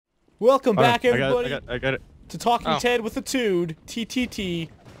Welcome back, everybody, I got it. to Talking Ted with a Tude, TTT.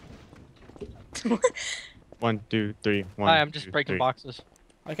 1, 2, 3. Hi, I'm just breaking boxes.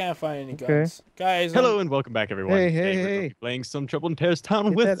 I can't find any guns. Guys, Hello and welcome back, everyone. Hey, Today hey, we're hey. gonna be playing some Trouble in Terrace Town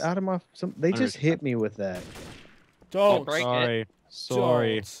Get with... that out of my... They just hit me with that. Don't. break Sorry. it.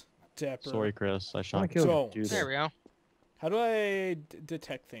 Sorry. Don't, Dapper. Sorry, Chris. I shot killed you. Don't. Judah. There we go. How do I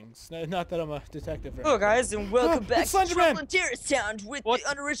detect things? Not that I'm a detective. Hello guys, and welcome back it's to Slenderman! Trouble in Terrace Town with What?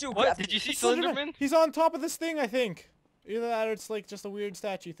 the Unoriginal What? Craft. Did you see It's Slenderman. Slenderman? He's on top of this thing, I think. Either that or it's like just a weird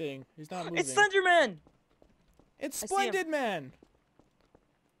statue thing. He's not moving. It's Slenderman! It's I see him. Splendid Man.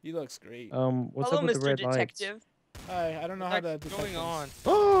 He looks great. What's Hello, up with Mr. the red Detective. Hi, I don't know how to What's detect going things. on?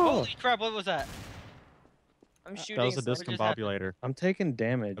 Oh! Holy crap, what was that? I'm shooting. That was a Slenderman. discombobulator. I'm taking I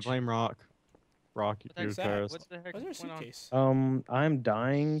damage. blame Rock. Rock, What you the that? terrorist. What the heck Where's is our going on? suitcase? I'm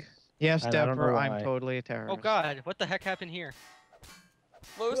dying. Yes, and I don't know Deborah, why. I'm totally a terrorist. Oh god, what the heck happened here?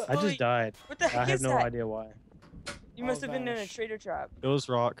 Slow, I slowly. just died. What the I heck have is no that? idea why. You must have been in a vanish. traitor trap. It was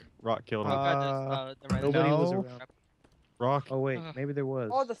Rock. Rock killed Oh him. god, the red Nobody was No. around. Rock, Oh wait, maybe there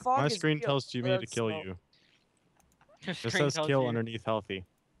was. Oh, the fog my is screen real. tells you me to That's kill smoke. you. Your It screen says tells kill you. underneath healthy.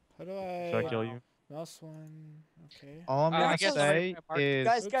 How do Should I kill you? Mouse one. Okay. All I'm I gonna guess say I'm-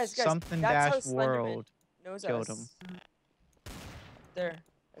 is Guys, something that's how dash Slenderman world. knows killed us. There.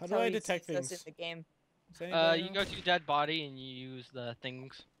 How That's do I he detect sees us things? in the game. Does anybody You know? go to dead body and you use the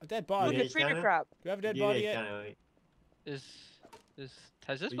things. A dead Look body. at traitor crap. Do you have a dead body yet?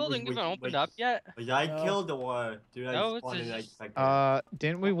 Has this Wait, building wait, even wait, opened wait. up yet? Was I No. killed or did I No, it's spawn in just- like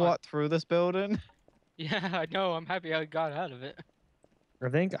Didn't we Hold on. walk through this building? Yeah, I know. I'm happy I got out of it. I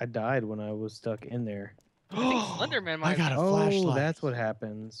think I died when I was stuck in there. I think Slenderman might I got have a Oh, flashlight. that's what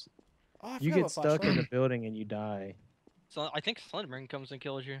happens. Oh, I You forgot get about stuck in flashlight. the building and you die. So I think Slenderman comes and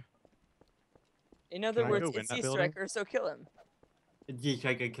kills you. In other Can I words, go in it's that Easter building? Striker, so kill him.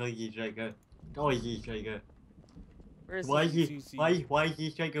 G-Striker, kill G-Striker. Oh, G-Striker. Where is Why he? is why is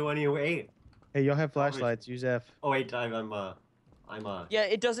G-Striker running away? Hey, y'all have flashlights. Use F. Oh wait, I'm Yeah,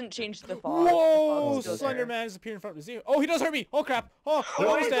 it doesn't change the fog. Whoa! The fog's still there. Slenderman is appearing in front of the Oh, he does hurt me! Oh crap! Oh, Run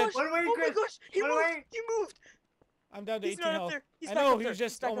oh away, he's dead! run away, Oh my Chris! gosh! He Run moved! away! He moved! I'm down to He's 18 not up health. there. He's I back know, up he there.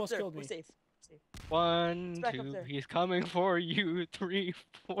 just He's back up almost there. killed me. We're safe. Safe. 1, back up 2, there. he's coming for you. 3,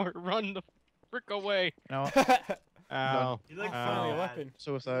 4, run the frick away. No, Ow. You look Finally a Ow. weapon.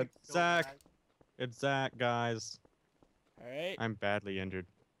 suicide. Zach. It's Zach, guys. Alright, I'm badly injured.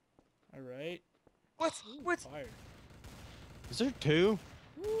 alright. What? What? Fired. Is there 2?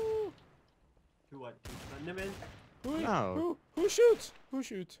 Woo! To what? To Slenderman? No. Who shoots? Who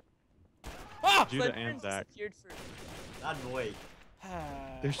shoots? Ah! Judah Slenderman and Zach. disappeared for- That boy.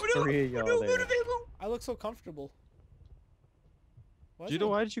 There's Oh, no. 3 of Oh, y'all no, there. no, no, no. I look so comfortable. Why is Judah, it-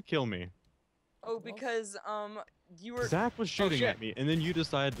 why did you kill me? Oh, because you were. Zach was shooting shit. at me, and then you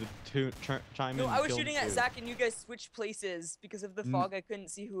decided to chime in. No, and I was kill me shooting at too. Zach, and you guys switched places because of the fog. I couldn't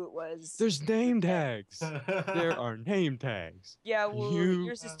see who it was. There's name tags. There are name tags. Yeah, well, You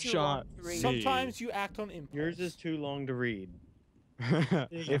yours is too shot long to read. me. Sometimes you act on impulse. Yours is too long to read. Yeah,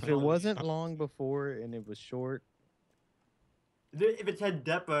 If it wasn't long before and it was short, If it said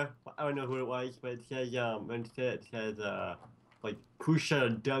Depper, I don't know who it was, but it says it says like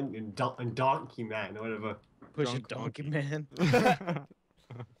Pusha Donkey Man or whatever. push a Drunk donkey donkey. man.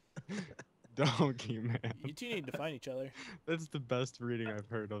 Donkey man. You two need to find each other. That's the best reading I've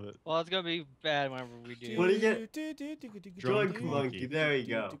heard of it. Well, it's gonna be bad whenever we do. What is it? Drunk Drunk monkey. monkey. There you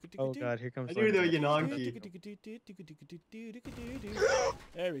go. Oh god, here comes I knew there was Slenderman. an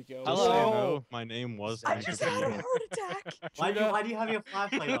There we go. Just so you Hello. know, my name was I going just to had a be. heart attack. Why do you have your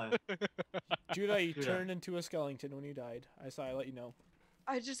flashlight on? Judah, you Judah. turned into a skeleton when you died. I let you know.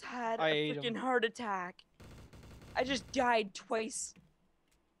 I just had I a ate freaking 'em. heart attack. I just died twice.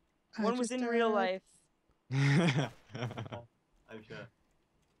 I One was just in real died. life. I'm sure.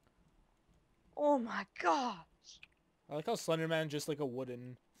 Oh my god. I like how Slenderman just like a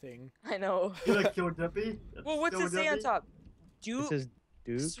wooden thing. I know. You look so dumpy. Well, what's it say on top? It Do says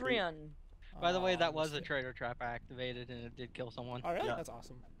Duke. Srian. By the way, Aw, that was a mistake. traitor trap I activated, and it did kill someone. Oh really? Yeah. That's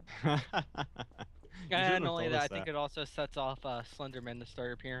awesome. And not only that, I think it also sets off Slenderman to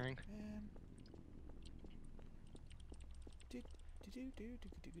start appearing.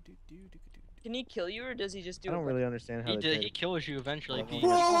 Can he kill you, or does he just do I it? don't really understand how He kills you eventually. if you-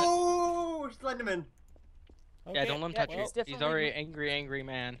 Whoa, Slenderman. Yeah, don't let him touch yeah, you. it's He's definitely already me. angry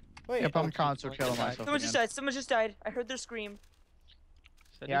man. Wait, Yep, I'm okay, console so killing inside. myself Someone just again. died. Someone just died. I heard their scream.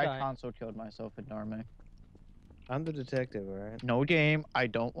 Said Yeah, he I died. console killed myself. Ignore me. I'm the detective, alright? No game. I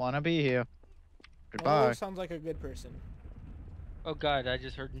don't want to be here. Well, Goodbye. sounds like a good person. Oh god, I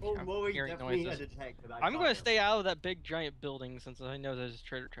just heard. Oh, I'm Moe hearing definitely noises. a detective. I'm gonna stay out of that big giant building since I know there's a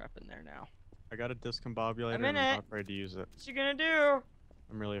trader trap in there now. I got a discombobulator I'm and in I'm it. not afraid to use it. What you gonna do?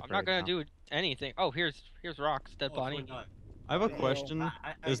 I'm really I'm afraid. not gonna now. do anything. Oh, here's rocks, dead body. I have a Uh-oh. question.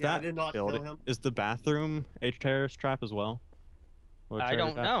 Is I that did not kill building? him. Is the bathroom a terrorist trap as well? Or a I trader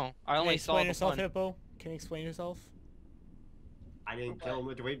don't trap? know. I Can you only saw explain the yourself, one. Hippo? Can you explain yourself? I didn't kill him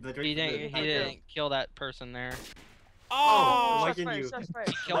with the drink. He didn't kill that person there. Oh, why Shots didn't fired, you? shots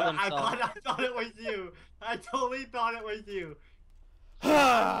fired. Killed I himself. thought it was you. I totally thought it was you.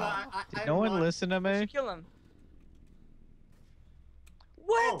 Did no one listen to Why'd you me? kill him?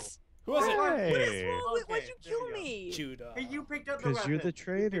 What? Who was it? What is Hey. wrong with? Why'd Okay, you there kill we go. me? Judah. Hey, you picked up the 'Cause weapon. you're the You picked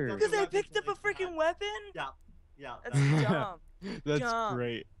traitor. up the Because I weapon picked up a so they can freaking weapon? Yeah. That's dumb. That's Jump.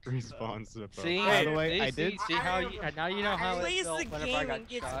 great response. Hippo. See, By the way, see, I see, did- see how you now you know how it Plays felt the whenever I game got and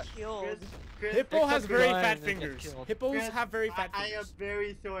gets shot. killed. Hippo Pick has up your very gun fat and then get fingers. killed. Hippos have very fat I am fingers.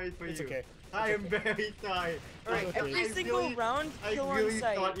 very sorry for It's you. okay. I am very sorry. Alright, okay. every I single really- round, I kill on really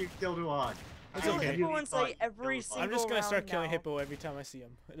sight. thought you killed Rock. It's Kill okay. Hippo on sight every single I'm just gonna start round killing now. Hippo every time I see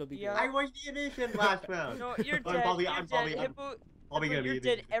him. It'll be Yeah. I was the innocent last round. No, you're I'm dead. probably- You're I'm dead. probably- Hippo, Probably Hippo, gonna you're be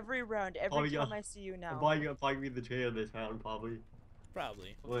dead the- every round. Every Probably time gonna- I see you now. I'm probably the traitor this round, probably.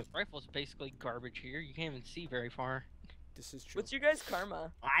 Probably. What? Rifle's basically garbage here. You can't even see very far. This is true. What's your guys'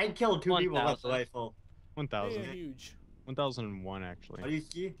 karma? I killed 2 people with the 1,000. rifle. 1,000. Hey, huge. 1001 Are actually. you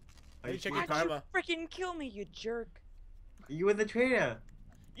see? How do you check see? your Why'd you karma? freaking kill me, you jerk? You were the traitor.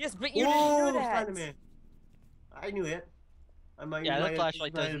 Yes, but you Whoa, didn't know that. Slenderman. I knew it. I might Yeah, might that have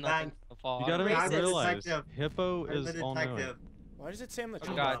flashlight seen does my nothing. back. To fall. You gotta I'm a realize detective. Hippo I'm a is all knowing. detective. Why does it say I'm the Oh,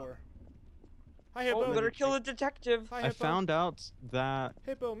 traitor God. for? Hi, Oh, Hippo. we better kill the detective. Hi, I Hippo. found out that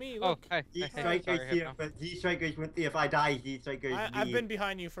Hippo, me, Oh, look. hey, These hey, hey, strikers sorry, here, Hippo. but these strikers with me. If I die, these strikers. I've been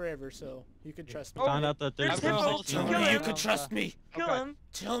behind you forever, so you can trust me. Oh, found out that there's there's Hippo. no such Tell Kill me you him. can trust me. Kill Okay. him.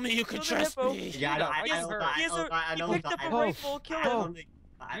 Tell me you can Kill the trust hippo. me. Yeah, Judah, I why you know hurt? that. He, I has know a, that. I he know picked that. up a I rifle. Kill I him. don't think.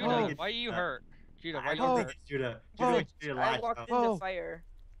 I don't Judah, think why are you it's- hurt? Judah, why I you don't hurt? think it's Judah. Oh. Judah, Judah I lied. walked into Oh. fire.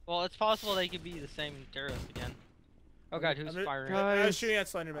 Well, it's possible they could be the same terrorist again. Oh god, who's firing? I was Guys. shooting at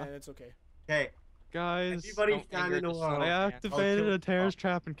Slenderman. It's okay. Okay, guys. everybody Don't stand anger in a the row. sun. I man. activated kill- a terrorist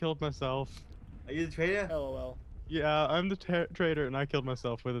trap and killed myself. Are you the traitor? LOL. Yeah, I'm the traitor and I killed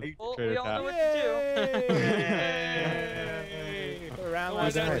myself with Are a you- Well, traitor we all know trap. what to do. Yay! Around Oh,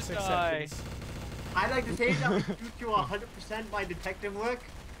 last I for gotta 6 die. seconds. I'd like to say that was due to 100% my detective work.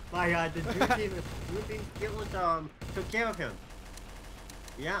 My the duty skills took care of him.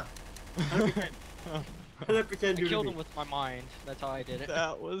 Yeah. 100%. 100% I due to killed me. him with my mind. That's how I did it.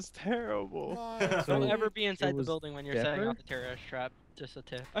 That was terrible. Don't So, ever be inside the was building when you're setting Depper? up the terrorist trap. Just a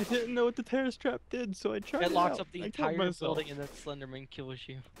tip. I didn't know what the terrorist trap did, so I tried It locks out. up the I killed entire myself. building and then Slenderman kills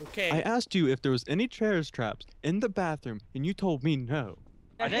you. Okay. I asked you if there was any terrorist traps in the bathroom, and you told me no.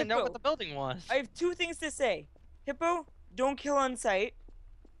 I Now, didn't know what Hippo, the building was. I have 2 things to say. Hippo, don't kill on sight.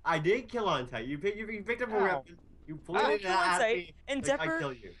 I did kill on sight. You picked up a Ow. weapon. You Don't pointed it kill on at sight. me. And Like I Depper,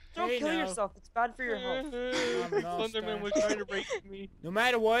 kill you. don't Hey, kill now. yourself. It's bad for your health. Slenderman was trying to rape me. No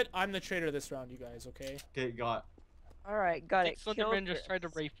matter what, I'm the traitor this round, you guys, okay? Okay, got. Alright, got it. Kill Slenderman just tried to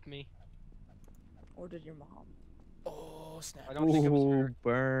Chris. rape me. Or did your mom? Oh, snap. I don't think it was Ooh, her.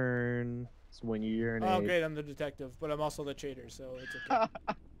 burn. It's when you urinate. Oh, great, I'm the detective, but I'm also the traitor, so it's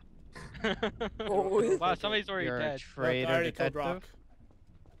okay. Oh, Wow, somebody's already You're a dead. Look, traitor I already killed detective. Rock.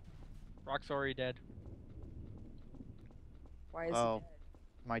 Rock's already dead. Why is Oh. it dead?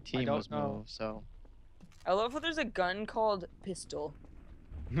 My team don't was know. moved, so. I love how there's a gun called pistol.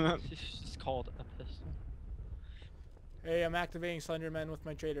 It's just called a pistol. Hey, I'm activating Slenderman with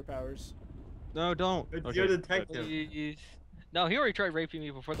my traitor powers. No, don't. It's Okay, your good. detective. Please. No, he already tried raping me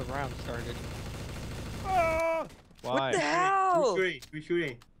before the round started. Ah! Why? What the hell? Who's shooting? Who's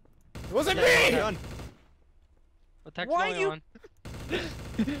shooting? It wasn't Yeah, me! Gun. What the heck's Why going you- on?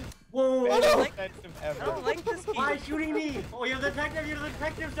 Whoa! I don't like, Detective I don't like this Why game. shooting me? Oh, you're the detective. You're the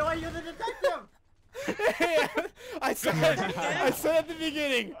detective. So you're the detective. Hey, I said at the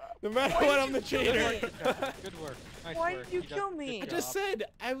beginning, no matter what, I'm the traitor. Good work. Nice Why work. did you done kill a good me? I just job. said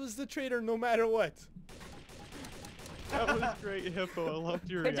I was the traitor no matter what. That was great, Hippo. I loved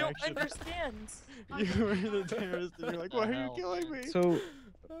your I don't reaction. understand. You were the terrorist, and you're like, What why the are you hell? killing me? So,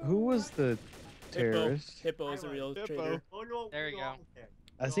 who was the terrorist? Hippo is a real Hippo. traitor. Oh no. There you go.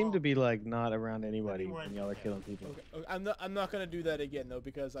 I seem to be like not around anybody Anyone. when y'all are killing people. Okay, I'm not gonna do that again though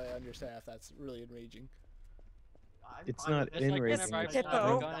because I understand if that's really enraging. It's not It's like enraging. whenever I it's pulled out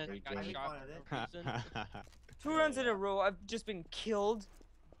Hippo. a gun and got enraging. shot for no reason. 2 rounds in a row, I've just been killed.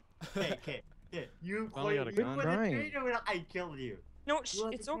 Okay. You Finally got a you gun. were the Right. traitor when I killed you. No, You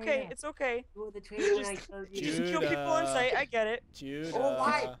are it's the okay. traitor. It's okay. You were the traitor when I Just- killed You you. just kill people in Judah. sight. I get it. Judah. Oh,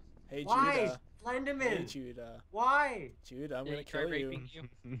 why? Hey, Why? Judah. Hey, Slenderman. Judah. Why? Judah, I'm Did gonna he try kill you. raping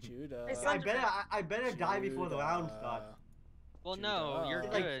you? Judah. Hey, I Slenderman. better, I better die before the round Judah. starts. Well, no, you're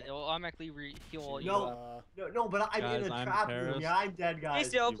Judah. good. It'll automatically heal all you. No. No, but I'm in Guys, a I'm trap room. Paris. Yeah, I'm dead, Stay guys.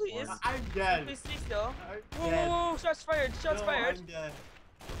 still, You please. won. I'm dead. Please stay still. I'm Whoa, dead. whoa, whoa! Shots fired! Shots No, fired! I'm dead.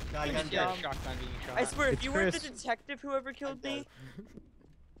 You Guys, I'm just get dead. a shotgun being shot. I swear, if It's you weren't the Chris. detective, whoever killed dead. me,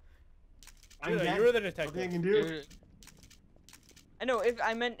 I'm Judah, dead. you were the Nothing I detective. can do. Dude, I know. If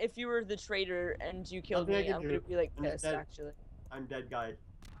I meant if you were the traitor and you killed Nothing I me, can I'm do. gonna be like I'm pissed. dead. Actually, I'm dead, guys.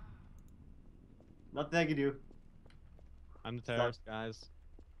 Nothing I can do. I'm the terrorist, guys.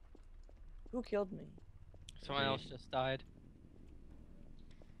 who killed me? someone else just died.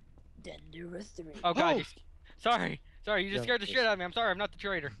 Dender 3. Oh god, Oh! sorry, you just Yeah, scared the yes. shit out of me. I'm sorry, I'm not the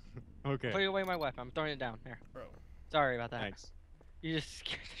traitor. Okay. Put away my weapon. I'm throwing it down. Here. Bro. Sorry about that. Thanks. You just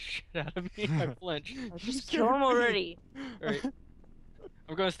scared the shit out of me. I flinched. Just kill him already. Alright.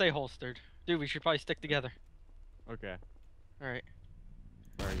 I'm gonna stay holstered. Dude, we should probably stick together. Okay. Alright.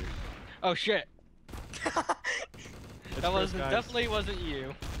 Where are you? Oh shit. It's That Chris, guys. definitely wasn't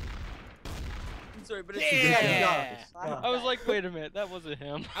you. I'm sorry, but it's Yeah! I was like, wait a minute, that wasn't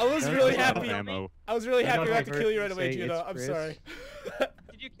him. I was That's really a lot of happy. ammo. I was really I happy don't I had to like kill you her right away, say Judah. it's I'm Chris. sorry.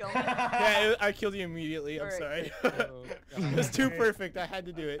 Did you kill me? Yeah, I killed you immediately. I'm Alright, sorry. Oh, It was too perfect. I had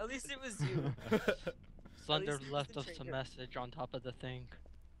to do it. At least it was you. Slender least he was left the us a traitor. message on top of the thing.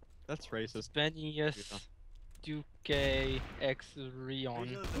 That's racist. Venius Duque Ex These are Rion.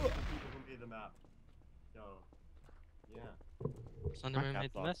 the people who made the map. So, yeah. Slenderman My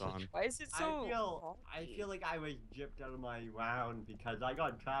made the cap lock's message. on. Why is it so? I feel like I was gypped out of my round because I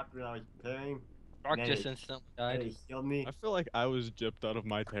got trapped when I was preparing. Rock Nay. just instantly And died. they killed me. I feel like I was gypped out of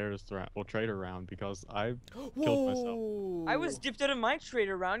my terrorist round, well, traitor round, because I killed myself. Whoa. I was dipped out of my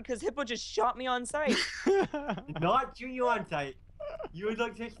traitor round because Hippo just shot me on sight. Did not shoot you on sight. You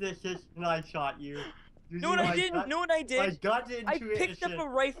looked suspicious and I shot you. No, what I didn't. No, what I My did. gut I intuition. picked up a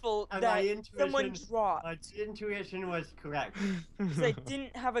rifle and that my intuition, someone dropped. My intuition was correct. Because I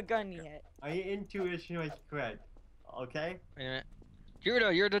didn't have a gun yet. My intuition was correct. Okay? Wait a minute.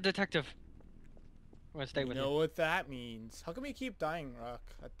 Judah, you're the detective. I'm gonna stay You with know you. what that means. How come you keep dying, Rock,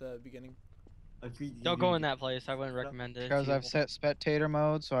 at the beginning? Don't go in that place. I wouldn't recommend it. Because to I've you. set spectator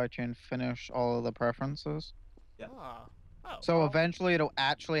mode so I can finish all of the preferences. Yeah. Ah. Oh. So eventually it'll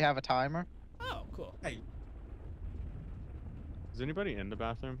actually have a timer. Oh, cool. Is anybody in the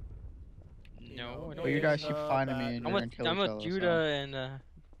bathroom? No, I But don't. But you guys keep Uh, finding me bad. and I'm you're with gonna kill I'm each with other. Judah and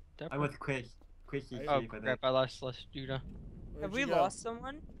Deborah. I'm with Chris. Chris is Oh safe, I crap! think. I lost Judah. Where'd Have you we go? lost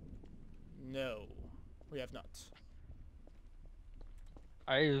someone? No. We have not.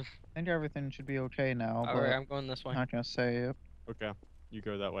 I think everything should be okay now, but Alright, I'm going this way. I'm not gonna say it. Okay, you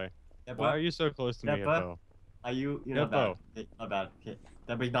go that way. Yeah, Why but are you so close to me, Deborah? Hippo? are you? You're Yeah, not bad. Bo. Okay, not bad. Okay.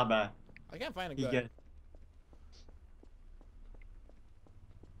 That was not bad. I can't find a He's gun. good.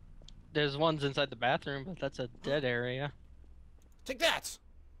 There's ones inside the bathroom, but that's a dead area. Take that!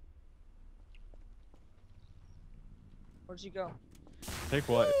 Where'd you go? Take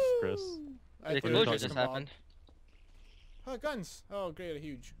what, Chris? Woo! The I think explosion talking just about- happened. Oh, guns. Oh, great, a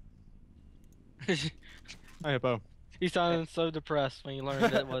huge. Hi, Hippo. He sounded so depressed when he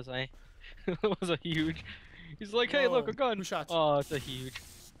learned it was a it was a huge. He's like, hey, look, a Whoa, gun. who shot? Oh, it's a huge.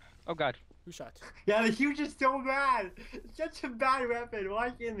 Oh god. Who shot? Yeah, the huge is so bad. It's such a bad weapon.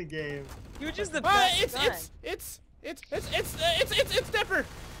 Watch in the game. Huge is the Ah, best gun. it's Depper!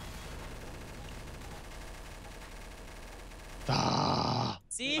 Ah!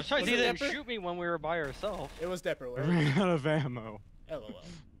 See? I'm trying Was to it see them Depper? shoot me when we were by ourselves. It was Depper, I where? ran out of ammo. LOL.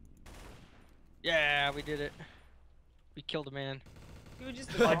 Yeah, we did it. We killed a man. Huge is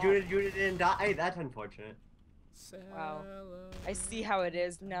the Oh, best. Judah didn't die. Hey, that's unfortunate. Wow. I see how it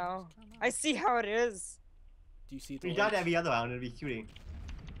is now. I see how it is. Do you see If the he died light? every other round, it'd be shooting.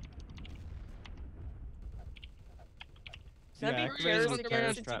 See, That'd I be activated fair the to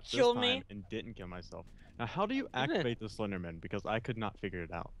terrorist get trap to kill this me. time and didn't kill myself. Now, how do you activate the Slenderman? Because I could not figure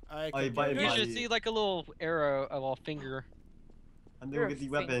it out. I Oh, could but get it You might- it. should see like a little arrow, a little finger. And then You're we'll a get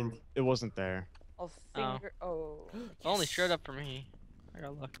the finger. weapons. It wasn't there. A finger. Oh. It only showed up for me. I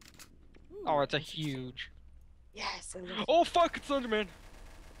gotta look. Oh, it's a huge. Yes. I love Oh fuck! It's Slenderman.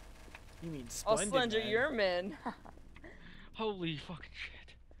 You mean Oh, splendid, Slender, man. you're man. Holy fucking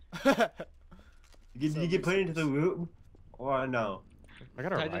shit! Did you get put into the room? Or no? I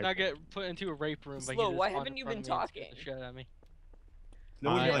got a I did not rifle. get put into a rape room, but Slow, he just why spawned haven't in you front been of me and scared talking? the shit out of me. No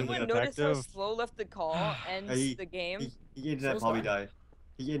I one am knows. the Anyone notice how detective. slow left the call ends He- the game? His internet So's probably mine. died.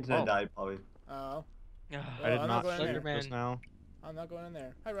 His internet Oh. died probably. Oh. Ah, I did I'm not not going shoot there. just now. I'm not going in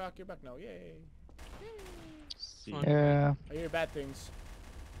there. Hi, Rock. You're back now. Yay. See. Yeah. I hear bad things.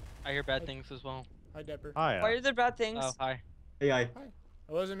 I hear bad things as well. Hi, Depper. Hi. Why are there bad things? Oh, hi. Hey, I. It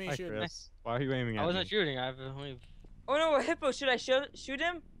wasn't me Hi, shooting. Chris. Why are you aiming at I me? wasn't shooting. I've only. Oh no, a hippo. Should I shoot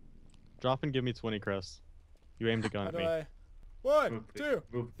him? Drop and give me 20, Chris. You aimed a gun How at do me. I? 1, Move, 2,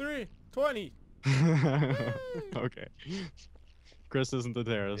 move. 3, 20. Okay. Chris isn't the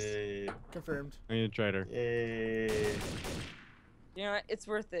terrorist. Yay. Confirmed. I need a traitor. Yay. You know what? It's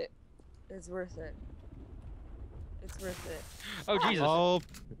worth it. It's worth it. It's worth it. Oh Jesus! Oh,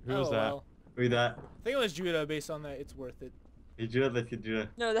 who was Oh, that? well. Read that. I think it was Judah based on that. It's worth it. You drew it, let's do it.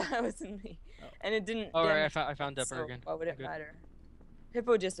 No, that wasn't me. Oh. And it didn't. Oh, right, damage I found it, Depper so again. why would it Good. matter?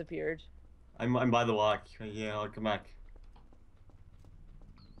 Hippo disappeared. I'm by the walk. Yeah, I'll come back.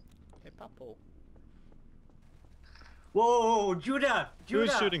 Hey, Papo. Whoa, Judah!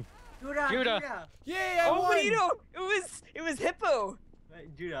 Judah! Who's shooting? Judah! Judah. Yay, I Oh, won! what do you know? It was Hippo.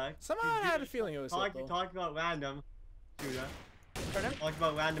 Right, Judah. Somehow I had a feeling it was Hippo. Talk about random. Judah. Pardon? Talk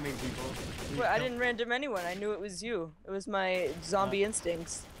about randoming people. What? I didn't random anyone. I knew it was you. It was my zombie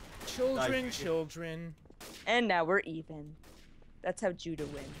instincts. Children, Nice. children. And now we're even. That's how Judah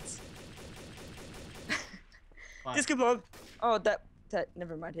wins. Fine. Disco Bob. Oh, that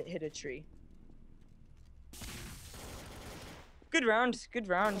never mind. It hit a tree. Good round. Good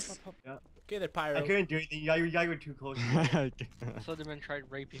round. Okay, they're I pyro. couldn't do anything. You guys were too close. Slenderman tried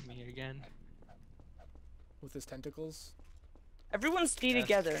raping me again. With his tentacles. Everyone stay Yes.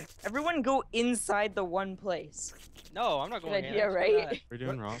 together. Everyone go inside the one place. No, I'm not Good going in. idea, Screw right? that. We're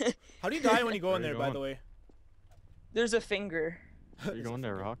doing wrong. How do you die when you go in Where there, you by going? the way? There's a finger. Are you going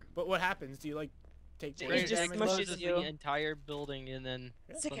there, Rock? But what happens? Do you, like, take It brain just damage? smushes closes you. the entire building, and then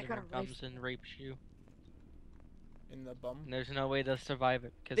It's like I got a Slenderman comes rifle. and rapes you. In the bum? And there's no way to survive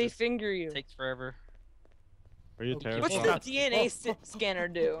it because They it finger you. takes forever. Are you a Okay. terrorist? What's Oh, the Rock? DNA scanner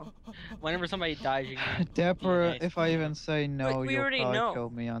do? Whenever somebody dies, you can. Dapper, Nice. if I even say no, we you'll already probably know. kill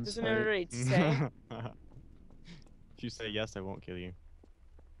me on Doesn't it sight. already say? If you say yes, I won't kill you.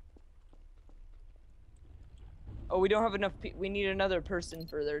 Oh, we don't have enough. We need another person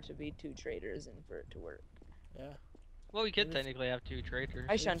for there to be 2 traitors and for it to work. Yeah. Well, we could Yes. technically have 2 traitors.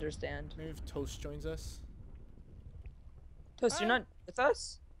 I should understand. Maybe if Toast joins us. Toast, you're Ah. not with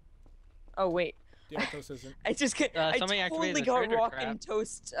us? Oh wait, Yeah, Toast isn't. I just get. I somebody activated totally the got traitor Rock trap. and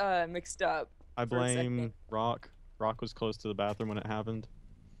Toast mixed up. I For a second. blame Rock. Rock was close to the bathroom when it happened.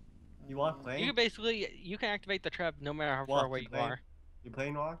 You want You playing? can basically activate the trap no matter how What, far away you you playing? are. You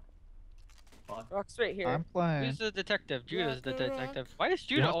playing Rock? Fuck. Rock's right here. I'm playing. Who's the detective? Judah's the Rock, rock. detective. Why is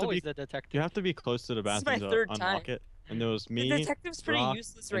You Judah have to be- always the detective? You have to be close to the This is bathroom my to 3rd unlock time. it. And there was The me, detective's pretty Rock,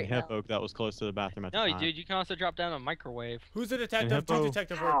 useless and right now. Hippo that was close to the bathroom at the No, time. dude, you can also drop down a microwave. Who's the detective? Hippo- Two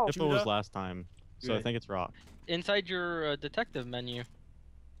detective How? work. Hippo was Judah? last time, so I Good. think it's Rock. Inside your detective menu.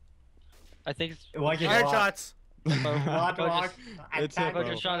 I think it's. Why can't Fire Rock? shots. Rock, Hippo Rock. I It's can't Hippo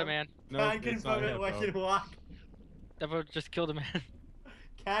Hippo. just shot a man. No, Can it's not confirm it. Why Hippo. can Rock? Hippo just killed a man.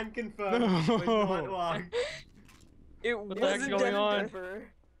 Can confirm. Why No. not Rock? It What the heck's wasn't going on? Denver.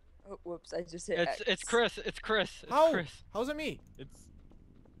 Oh, whoops! I just hit It's X. Chris. It's Chris. It's How? Chris. How's it me? It's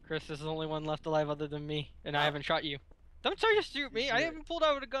Chris is the only one left alive other than me, and I haven't shot you. Don't try to shoot me. I Yeah. haven't pulled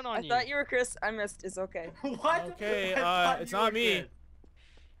out a gun on I you. thought you were Chris. I missed. It's okay. What? Okay, I thought it's you not were me.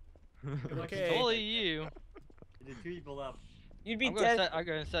 good. It's Okay. totally you. The 2 people up. You'd be I'm dead.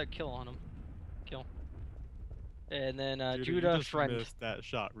 gonna set kill on him. Kill. And then Judah, Judah you just friend. missed that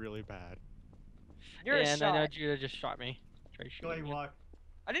shot really bad. You're a And I know shot. Judah just shot me. Try Go shooting ahead, me. Rock.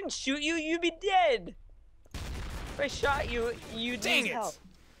 I didn't shoot you. You'd be dead. If I shot you, you'd Dang need it. help.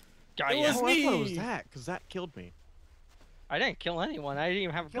 Got It ya. was Oh, I thought it was me. that, because that killed me. I didn't kill anyone. I didn't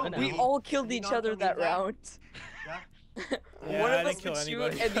even have a Kill gun me. We out. all killed Did you each not other kill me that back? round. Yeah, One I of us didn't kill would shoot,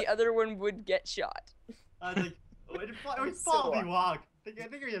 anybody. and the other one would get shot. I was like, it's So probably what? Rock. I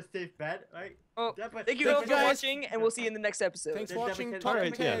think you're a safe bet, right? Oh, Definitely- thank you all for guys. watching, and we'll see you in the next episode. Thanks for Definitely watching. said- Talk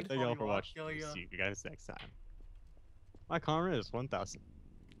Alright, to yeah, Ted. thank you all for Probably watching. Rock, kill ya. See you guys next time. My karma is 1,000.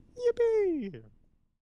 Yippee!